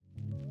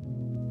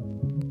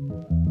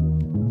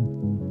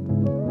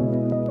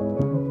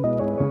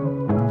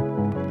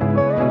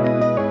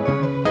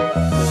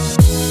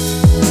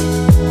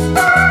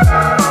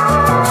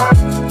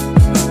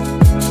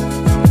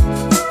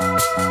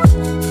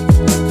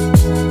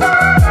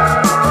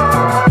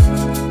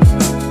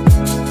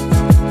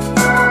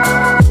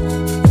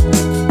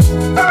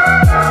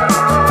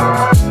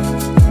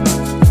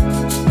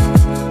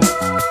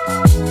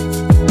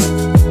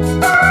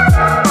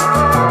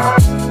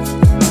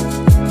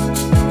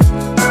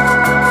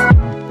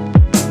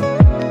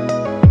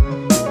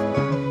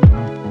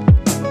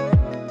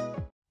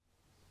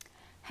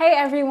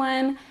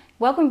everyone.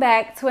 Welcome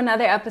back to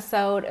another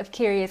episode of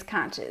Curious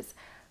Conscious,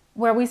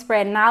 where we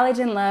spread knowledge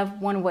and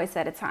love one voice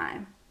at a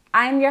time.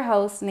 I am your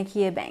host,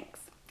 Nakia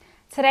Banks.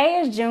 Today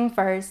is June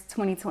 1st,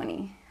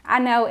 2020. I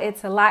know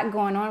it's a lot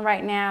going on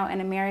right now in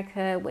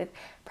America with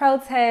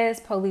protests,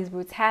 police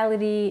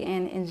brutality,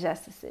 and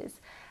injustices.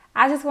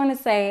 I just want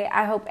to say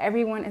I hope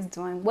everyone is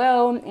doing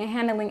well and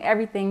handling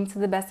everything to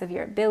the best of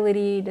your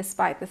ability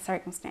despite the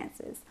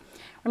circumstances.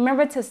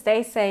 Remember to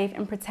stay safe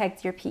and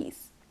protect your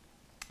peace.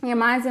 Your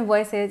minds and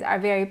voices are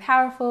very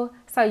powerful,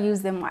 so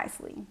use them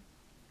wisely.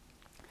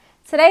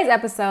 Today's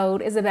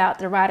episode is about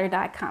the ride or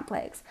die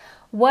complex,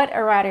 what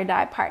a ride or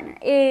die partner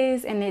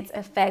is, and its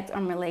effect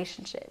on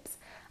relationships.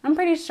 I'm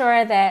pretty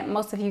sure that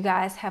most of you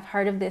guys have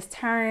heard of this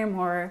term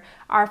or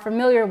are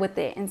familiar with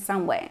it in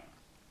some way.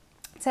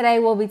 Today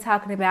we'll be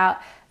talking about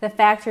the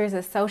factors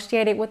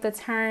associated with the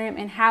term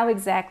and how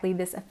exactly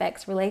this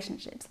affects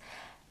relationships.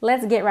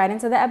 Let's get right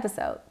into the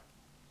episode.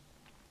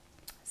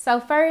 So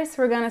first,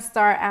 we're going to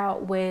start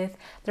out with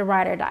the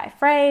ride or die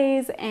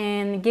phrase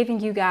and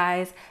giving you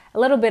guys a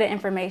little bit of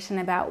information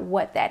about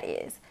what that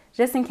is,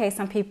 just in case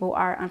some people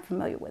are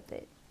unfamiliar with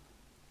it.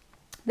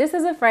 This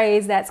is a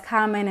phrase that's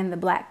common in the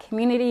Black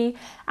community.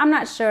 I'm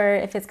not sure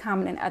if it's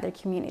common in other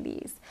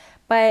communities,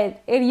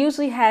 but it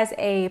usually has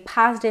a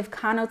positive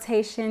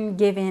connotation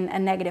given a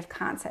negative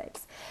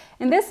context.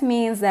 And this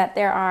means that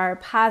there are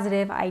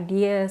positive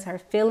ideas or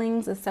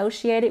feelings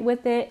associated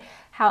with it.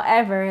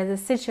 However, the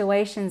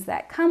situations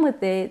that come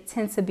with it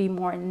tend to be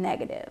more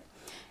negative.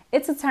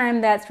 It's a term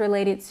that's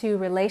related to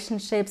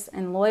relationships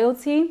and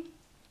loyalty,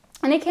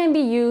 and it can be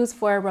used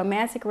for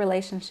romantic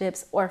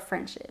relationships or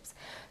friendships.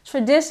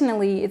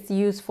 Traditionally, it's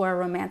used for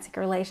romantic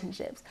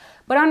relationships,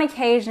 but on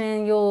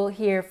occasion, you'll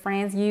hear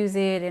friends use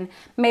it, and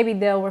maybe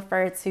they'll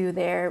refer to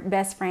their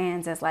best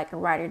friends as like a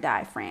ride or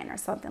die friend or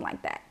something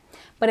like that.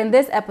 But in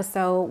this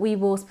episode, we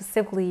will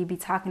specifically be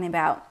talking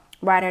about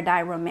ride or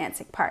die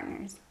romantic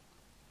partners.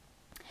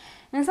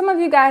 And some of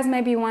you guys may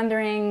be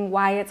wondering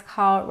why it's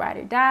called ride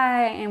or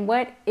die and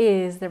what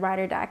is the ride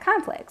or die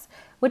complex,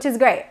 which is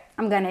great.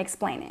 I'm going to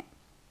explain it.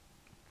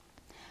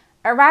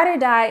 A ride or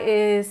die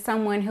is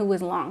someone who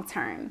is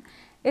long-term.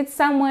 It's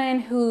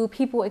someone who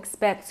people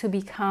expect to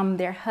become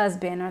their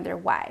husband or their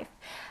wife.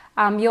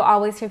 You'll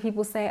always hear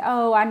people say,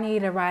 oh, I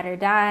need a ride or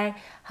die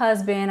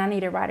husband. I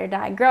need a ride or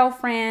die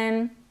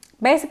girlfriend.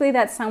 Basically,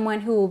 that's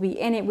someone who will be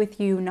in it with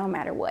you no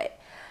matter what.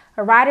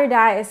 A ride or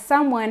die is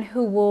someone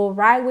who will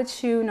ride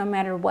with you no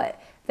matter what.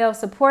 They'll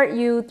support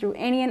you through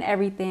any and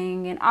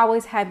everything and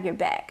always have your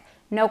back.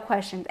 No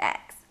questions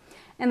asked.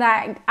 And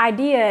the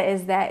idea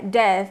is that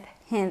death,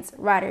 hence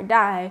ride or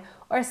die,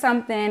 or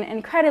something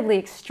incredibly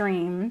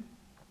extreme,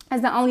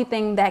 is the only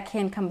thing that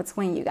can come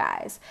between you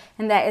guys.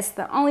 And that it's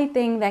the only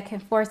thing that can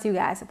force you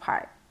guys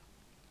apart.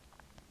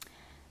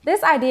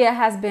 This idea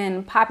has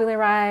been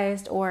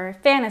popularized or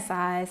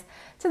fantasized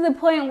to the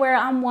point where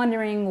I'm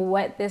wondering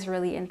what this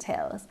really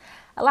entails.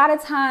 A lot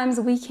of times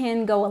we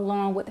can go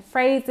along with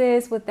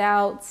phrases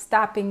without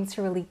stopping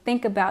to really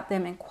think about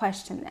them and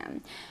question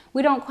them.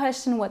 We don't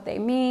question what they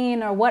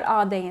mean or what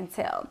all they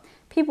entail.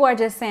 People are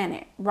just saying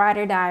it, ride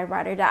or die,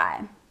 ride or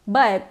die.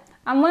 But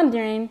I'm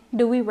wondering,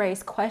 do we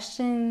raise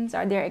questions?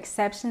 Are there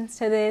exceptions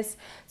to this?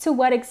 To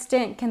what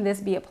extent can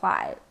this be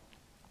applied?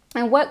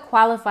 And what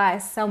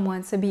qualifies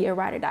someone to be a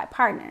ride or die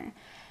partner?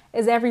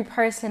 Is every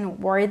person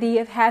worthy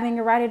of having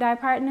a ride or die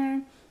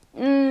partner?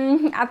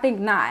 I think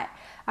not.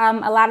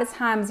 A lot of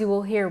times you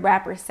will hear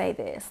rappers say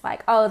this,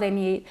 like, oh, they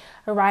need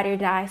a ride or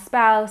die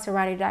spouse, a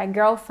ride or die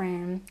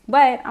girlfriend.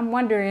 But I'm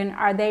wondering,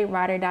 are they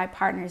ride or die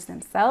partners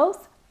themselves?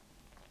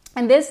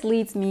 And this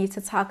leads me to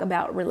talk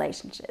about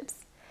relationships.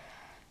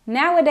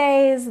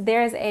 Nowadays,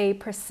 there's a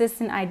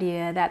persistent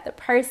idea that the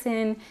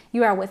person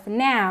you are with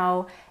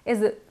now is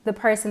the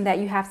person that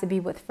you have to be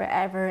with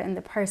forever and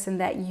the person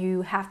that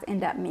you have to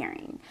end up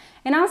marrying.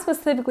 And I'm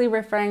specifically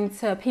referring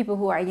to people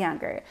who are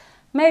younger,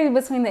 maybe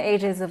between the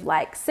ages of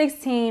like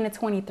 16 to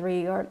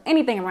 23 or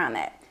anything around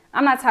that.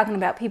 I'm not talking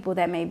about people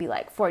that may be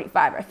like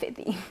 45 or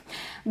 50.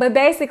 But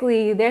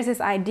basically, there's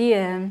this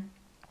idea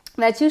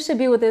that you should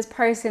be with this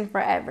person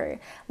forever.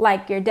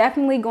 Like you're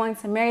definitely going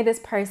to marry this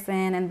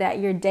person and that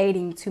you're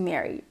dating to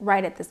marry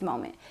right at this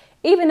moment.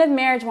 Even if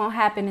marriage won't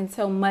happen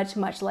until much,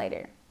 much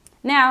later.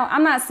 Now,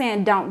 I'm not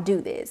saying don't do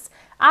this.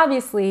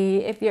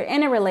 Obviously, if you're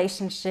in a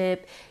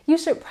relationship, you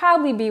should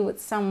probably be with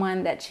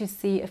someone that you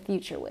see a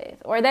future with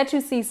or that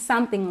you see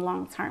something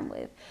long-term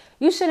with.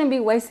 You shouldn't be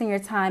wasting your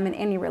time in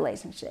any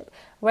relationship,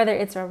 whether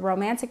it's a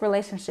romantic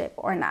relationship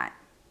or not.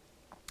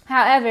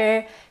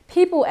 However,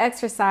 people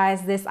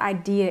exercise this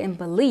idea and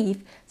belief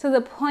to the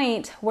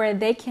point where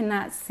they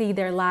cannot see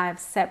their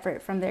lives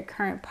separate from their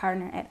current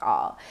partner at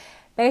all.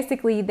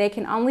 Basically, they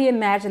can only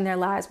imagine their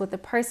lives with the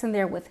person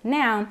they're with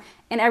now,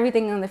 and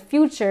everything in the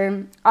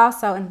future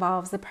also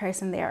involves the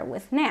person they are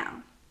with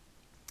now.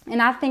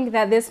 And I think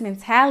that this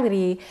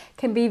mentality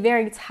can be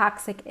very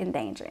toxic and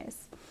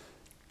dangerous.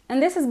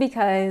 And this is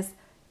because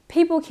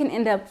people can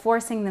end up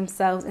forcing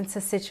themselves into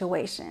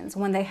situations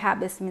when they have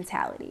this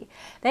mentality.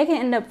 They can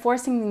end up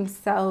forcing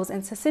themselves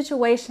into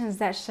situations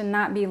that should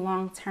not be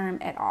long-term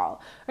at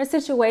all, or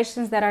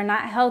situations that are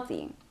not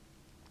healthy.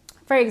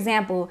 For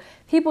example,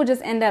 people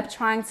just end up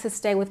trying to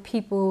stay with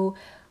people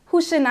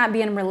who should not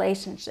be in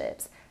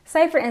relationships.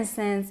 Say, for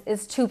instance,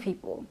 it's two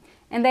people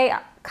and they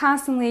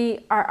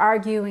constantly are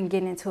arguing and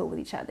getting into it with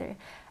each other.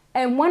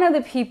 And one of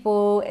the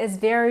people is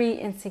very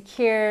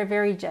insecure,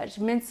 very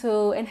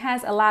judgmental, and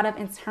has a lot of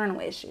internal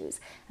issues.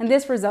 And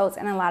this results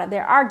in a lot of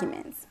their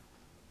arguments.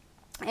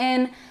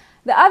 And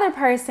the other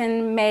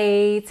person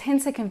may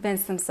tend to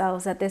convince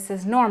themselves that this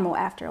is normal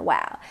after a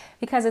while,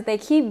 because if they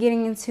keep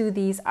getting into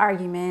these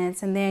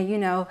arguments and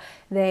then,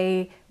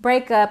 they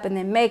break up and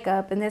then make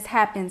up, and this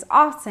happens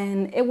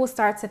often, it will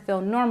start to feel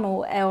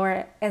normal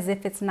or as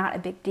if it's not a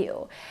big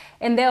deal.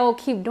 And they'll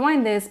keep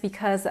doing this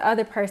because the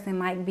other person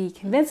might be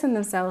convincing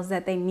themselves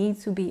that they need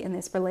to be in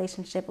this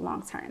relationship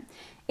long term.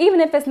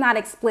 Even if it's not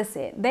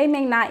explicit, they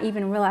may not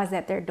even realize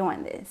that they're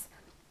doing this.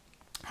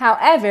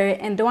 However,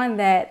 in doing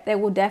that, they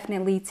will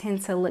definitely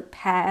tend to look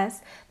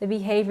past the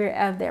behavior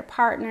of their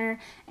partner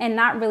and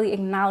not really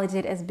acknowledge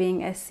it as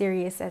being as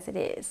serious as it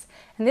is.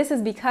 And this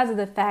is because of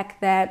the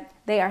fact that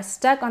they are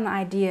stuck on the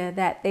idea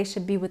that they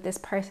should be with this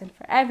person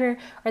forever,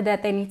 or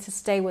that they need to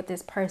stay with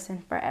this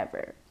person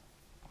forever.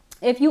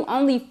 If you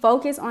only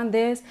focus on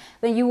this,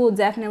 then you will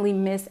definitely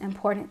miss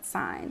important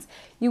signs.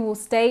 You will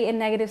stay in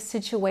negative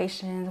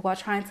situations while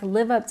trying to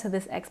live up to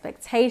this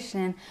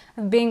expectation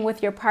of being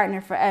with your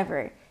partner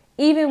forever,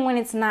 even when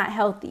it's not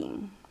healthy.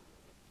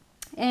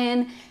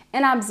 And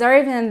in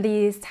observing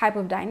these type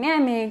of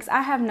dynamics,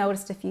 I have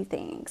noticed a few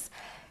things.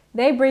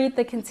 They breed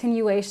the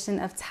continuation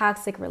of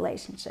toxic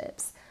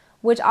relationships,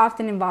 which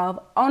often involve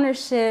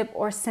ownership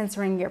or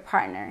censoring your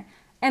partner.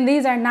 And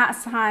these are not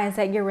signs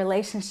that your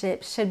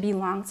relationship should be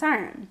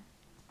long-term.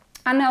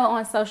 I know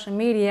on social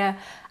media,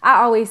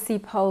 I always see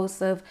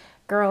posts of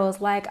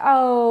girls like,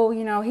 oh,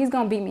 he's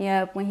going to beat me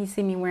up when he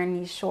see me wearing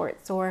these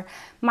shorts, or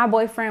my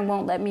boyfriend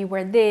won't let me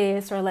wear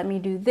this or let me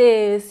do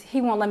this.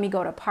 He won't let me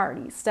go to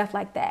parties, stuff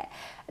like that.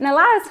 And a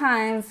lot of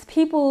times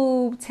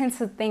people tend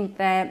to think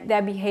that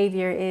that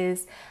behavior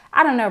is,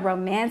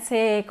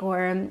 romantic,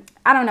 or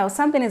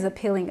something is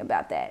appealing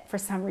about that for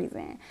some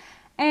reason.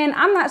 And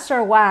I'm not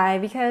sure why,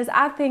 because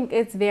I think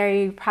it's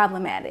very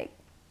problematic.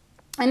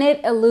 And it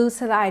alludes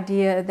to the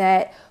idea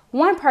that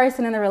one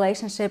person in the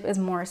relationship is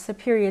more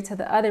superior to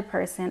the other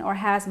person or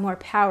has more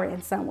power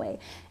in some way.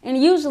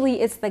 And usually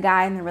it's the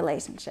guy in the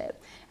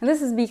relationship. And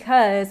this is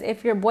because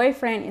if your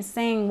boyfriend is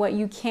saying what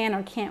you can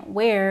or can't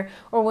wear,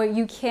 or what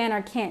you can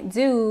or can't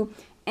do,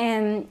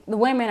 and the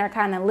women are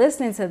kind of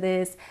listening to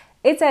this,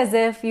 it's as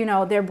if,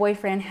 their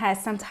boyfriend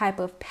has some type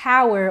of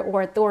power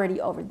or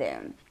authority over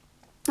them.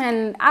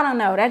 And I don't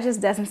know, that just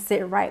doesn't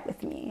sit right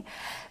with me.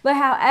 But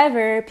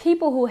however,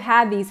 people who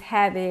have these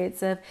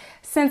habits of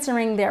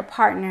censoring their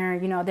partner,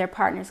 their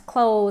partner's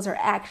clothes or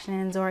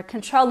actions, or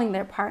controlling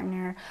their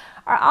partner,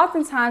 are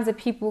oftentimes the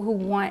people who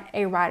want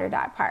a ride or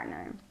die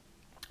partner,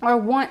 or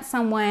want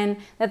someone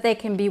that they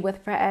can be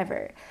with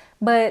forever.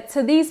 But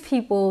to these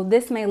people,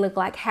 this may look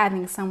like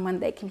having someone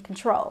they can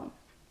control.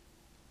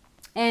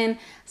 And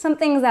some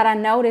things that I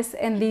notice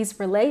in these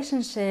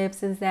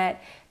relationships is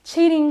that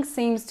cheating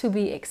seems to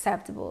be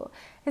acceptable.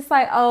 It's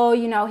like, oh,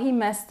 he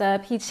messed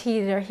up, he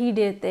cheated, or he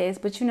did this,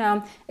 but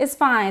it's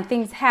fine.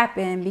 Things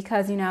happen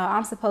because,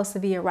 I'm supposed to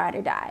be a ride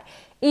or die.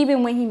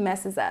 Even when he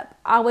messes up,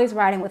 always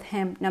riding with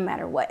him no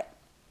matter what.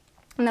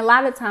 And a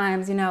lot of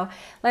times,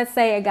 let's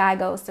say a guy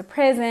goes to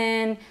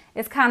prison,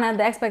 it's kind of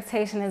the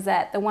expectation is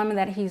that the woman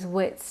that he's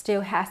with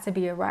still has to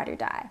be a ride or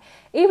die.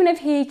 Even if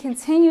he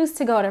continues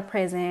to go to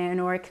prison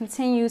or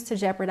continues to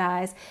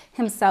jeopardize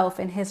himself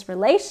in his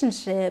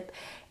relationship,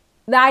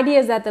 the idea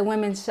is that the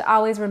women should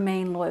always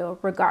remain loyal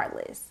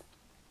regardless.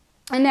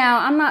 And now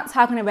I'm not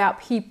talking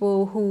about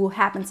people who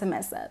happen to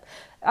mess up.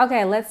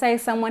 Okay, let's say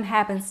someone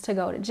happens to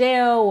go to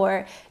jail,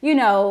 or,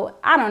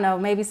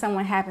 maybe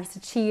someone happens to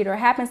cheat or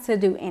happens to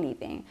do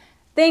anything.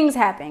 Things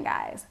happen,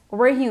 guys.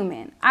 We're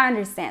human. I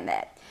understand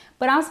that.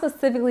 But I'm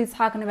specifically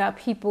talking about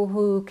people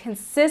who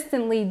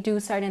consistently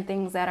do certain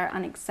things that are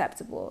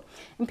unacceptable,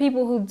 and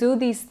people who do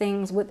these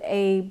things with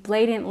a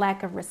blatant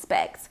lack of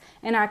respect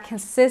and are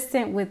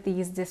consistent with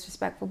these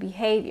disrespectful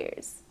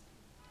behaviors.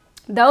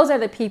 Those are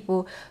the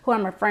people who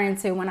I'm referring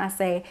to when I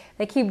say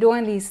they keep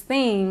doing these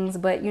things,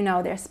 but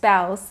their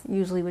spouse,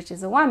 usually which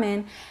is a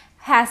woman,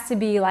 has to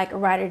be like a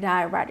ride or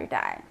die, ride or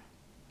die.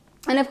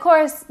 And of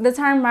course, the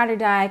term ride or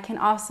die can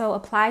also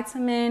apply to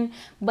men,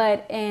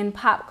 but in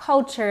pop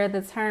culture,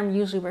 the term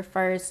usually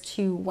refers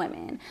to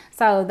women.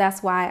 So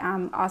that's why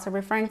I'm also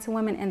referring to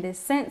women in this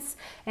sense.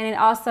 And it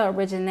also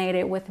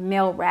originated with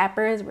male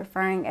rappers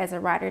referring as a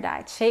ride or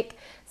die chick.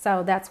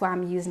 So that's why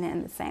I'm using it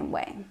in the same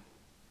way.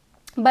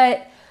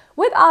 But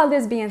with all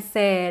this being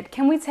said,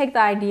 can we take the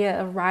idea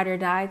of ride or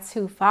die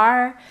too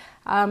far?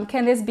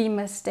 Can this be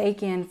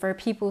mistaken for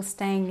people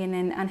staying in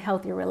an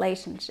unhealthy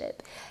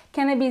relationship?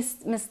 Can it be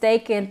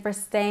mistaken for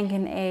staying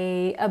in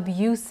a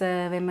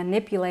abusive and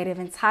manipulative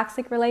and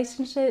toxic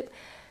relationship?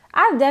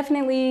 I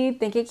definitely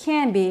think it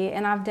can be,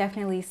 and I've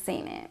definitely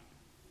seen it.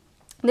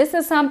 This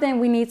is something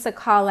we need to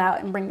call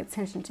out and bring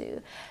attention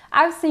to.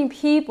 I've seen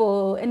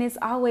people, and it's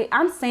always,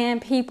 I'm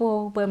saying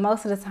people, but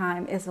most of the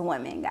time it's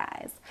women,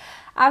 guys.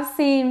 I've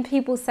seen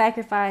people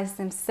sacrifice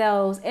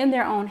themselves and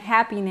their own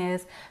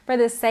happiness for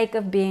the sake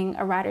of being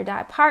a ride or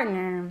die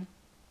partner.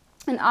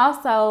 And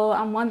also,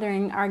 I'm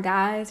wondering, are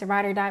guys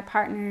ride or die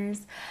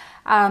partners?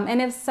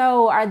 And if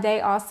so, are they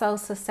also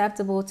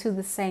susceptible to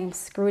the same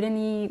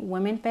scrutiny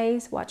women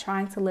face while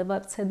trying to live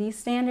up to these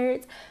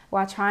standards,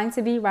 while trying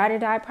to be ride or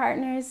die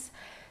partners?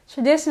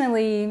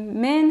 Traditionally,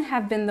 men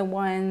have been the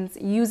ones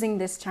using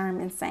this term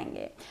and saying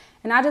it.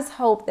 And I just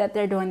hope that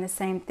they're doing the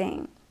same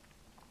thing.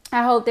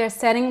 I hope they're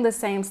setting the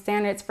same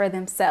standards for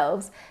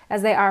themselves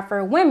as they are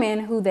for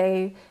women who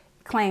they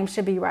claim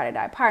should be ride or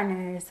die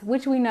partners,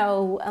 which we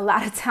know a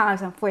lot of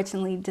times,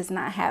 unfortunately, does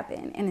not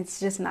happen. And it's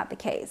just not the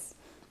case.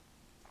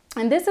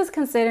 And this is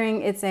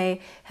considering it's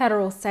a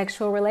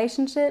heterosexual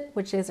relationship,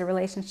 which is a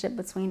relationship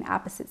between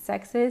opposite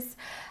sexes.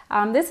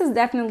 This is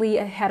definitely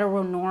a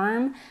hetero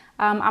norm.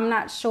 I'm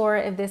not sure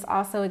if this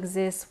also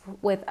exists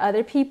with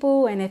other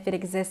people and if it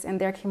exists in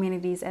their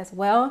communities as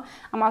well.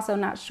 I'm also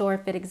not sure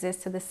if it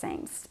exists to the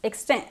same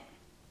extent.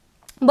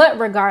 But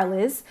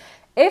regardless,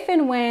 if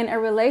and when a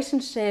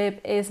relationship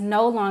is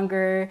no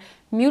longer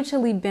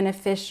mutually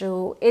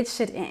beneficial, it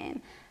should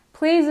end.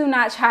 Please do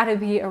not try to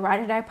be a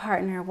ride or die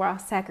partner while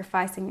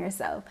sacrificing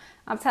yourself.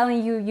 I'm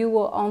telling you, you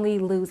will only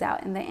lose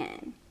out in the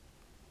end.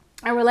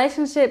 A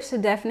relationship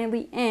should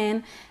definitely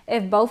end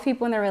if both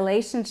people in the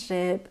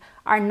relationship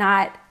are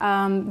not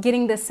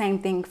getting the same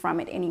thing from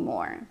it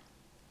anymore.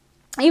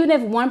 Even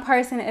if one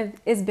person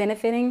is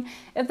benefiting,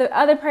 if the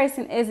other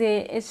person isn't,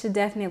 it should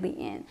definitely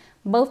end.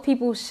 Both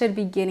people should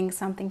be getting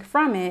something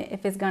from it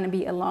if it's going to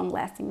be a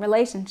long-lasting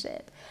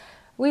relationship.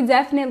 We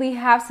definitely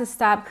have to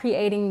stop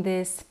creating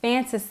this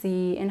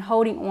fantasy and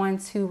holding on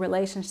to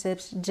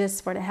relationships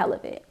just for the hell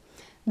of it.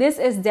 This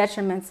is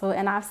detrimental,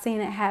 and I've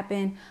seen it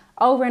happen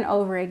over and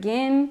over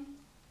again.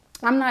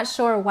 I'm not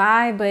sure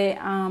why, but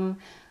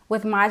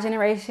with my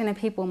generation and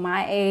people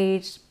my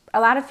age, a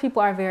lot of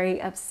people are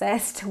very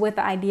obsessed with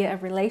the idea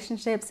of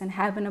relationships and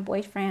having a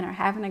boyfriend or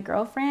having a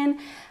girlfriend.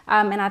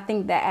 And I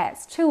think that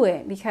adds to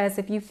it, because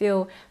if you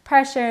feel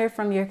pressure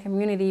from your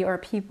community or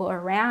people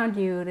around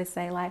you to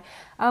say like,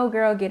 oh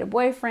girl, get a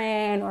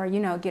boyfriend, or,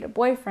 get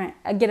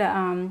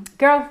a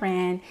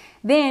girlfriend,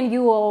 then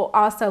you will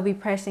also be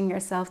pressuring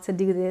yourself to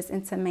do this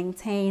and to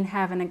maintain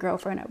having a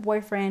girlfriend or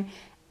boyfriend,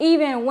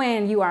 even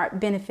when you are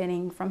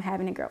benefiting from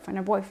having a girlfriend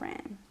or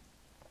boyfriend.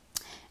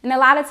 And a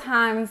lot of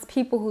times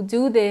people who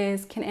do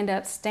this can end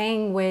up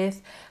staying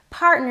with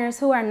partners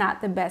who are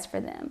not the best for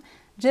them,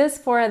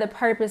 just for the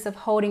purpose of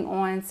holding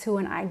on to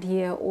an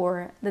idea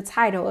or the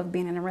title of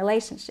being in a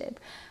relationship,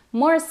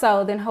 more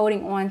so than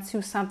holding on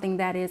to something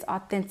that is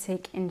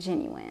authentic and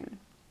genuine.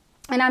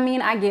 And I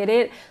mean, I get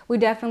it. We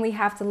definitely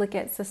have to look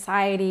at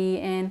society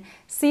and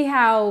see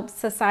how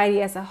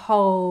society as a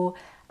whole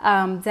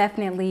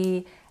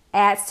definitely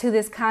adds to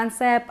this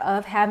concept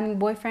of having a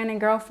boyfriend and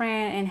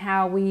girlfriend, and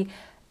how we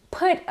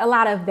put a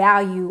lot of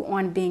value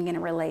on being in a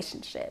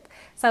relationship.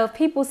 So if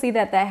people see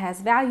that that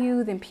has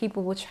value, then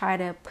people will try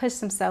to push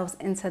themselves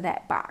into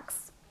that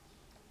box,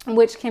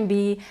 which can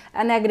be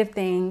a negative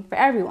thing for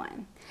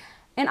everyone.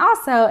 And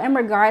also, in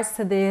regards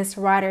to this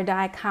ride or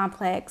die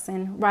complex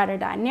and ride or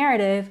die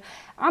narrative,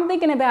 I'm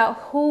thinking about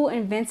who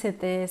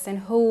invented this and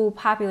who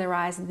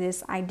popularized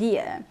this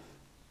idea.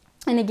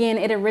 And again,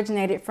 it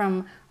originated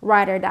from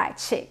Ride or Die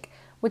Chick,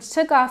 which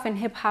took off in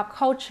hip hop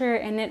culture,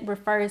 and it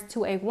refers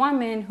to a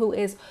woman who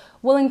is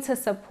willing to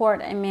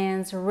support a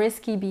man's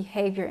risky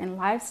behavior and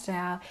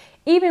lifestyle,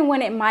 even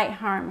when it might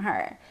harm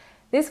her.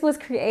 This was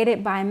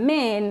created by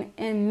men,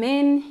 and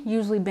men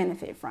usually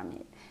benefit from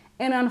it.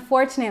 And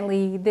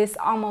unfortunately, this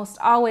almost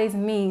always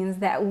means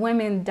that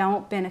women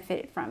don't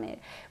benefit from it.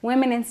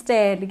 Women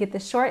instead get the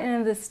short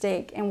end of the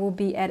stick and will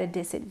be at a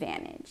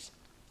disadvantage.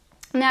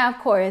 Now, of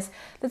course,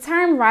 the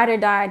term ride or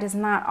die does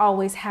not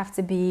always have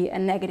to be a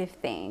negative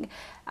thing.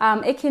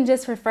 It can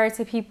just refer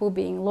to people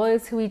being loyal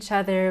to each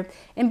other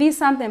and be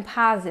something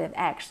positive,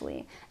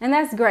 actually. And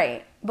that's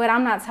great, but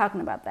I'm not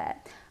talking about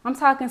that. I'm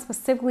talking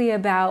specifically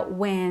about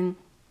when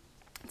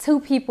two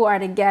people are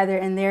together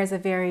and there's a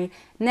very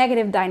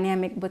negative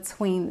dynamic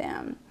between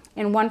them,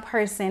 and one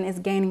person is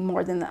gaining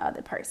more than the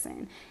other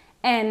person.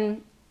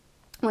 And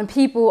when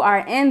people are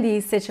in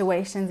these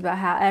situations, but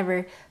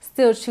however,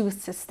 still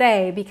choose to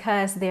stay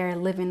because they're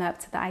living up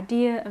to the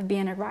idea of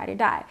being a ride or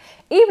die,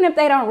 even if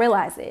they don't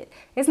realize it.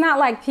 It's not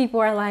like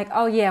people are like,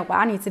 oh yeah, well,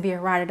 I need to be a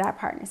ride or die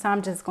partner, so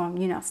I'm just going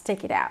to,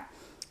 stick it out.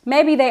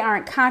 Maybe they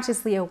aren't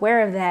consciously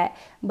aware of that.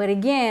 But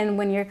again,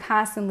 when you're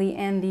constantly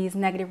in these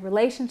negative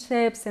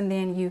relationships and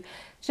then you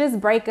just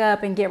break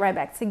up and get right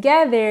back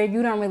together,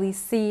 you don't really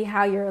see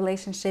how your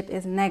relationship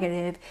is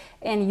negative,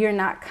 and you're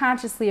not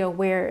consciously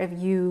aware of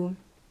you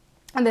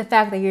and the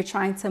fact that you're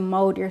trying to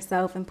mold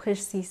yourself and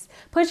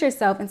push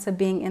yourself into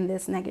being in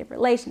this negative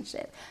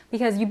relationship,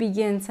 because you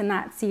begin to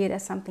not see it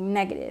as something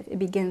negative. It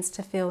begins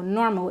to feel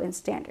normal and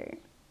standard.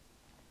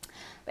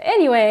 But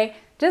anyway,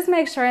 just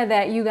make sure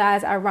that you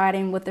guys are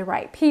riding with the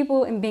right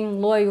people and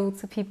being loyal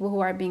to people who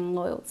are being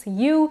loyal to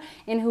you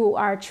and who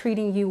are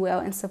treating you well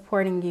and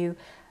supporting you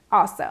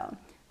also.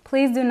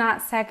 Please do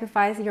not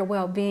sacrifice your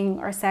well-being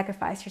or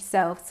sacrifice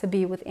yourself to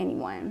be with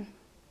anyone.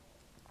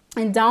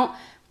 And don't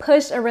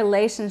push a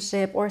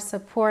relationship or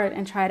support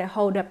and try to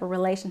hold up a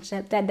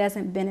relationship that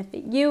doesn't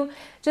benefit you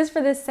just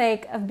for the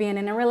sake of being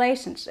in a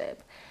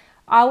relationship.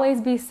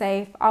 Always be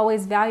safe,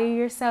 always value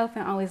yourself,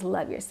 and always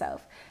love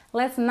yourself.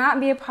 Let's not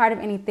be a part of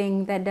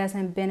anything that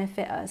doesn't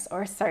benefit us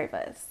or serve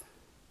us.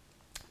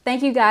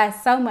 Thank you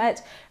guys so much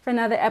for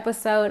another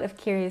episode of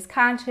Curious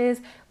Conscious,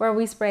 where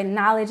we spread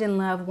knowledge and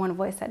love one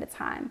voice at a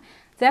time.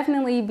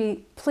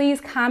 Please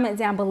comment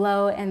down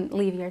below and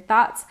leave your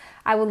thoughts.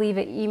 I will leave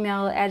an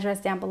email address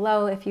down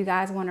below if you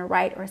guys want to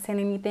write or send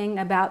anything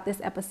about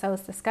this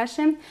episode's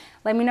discussion.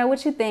 Let me know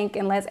what you think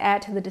and let's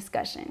add to the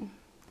discussion.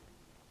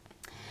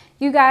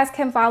 You guys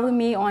can follow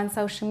me on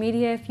social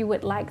media if you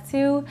would like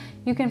to.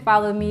 You can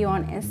follow me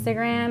on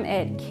Instagram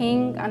at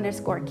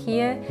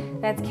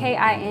king_Kia. That's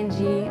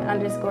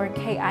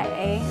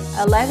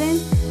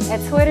KING_KIA11.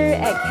 At Twitter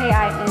at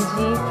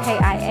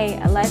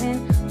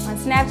KINGKIA11. On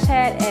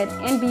Snapchat at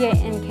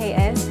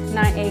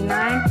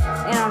NBANKS989.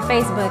 And on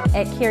Facebook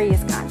at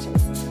Curious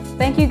Conscious.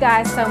 Thank you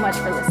guys so much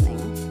for listening.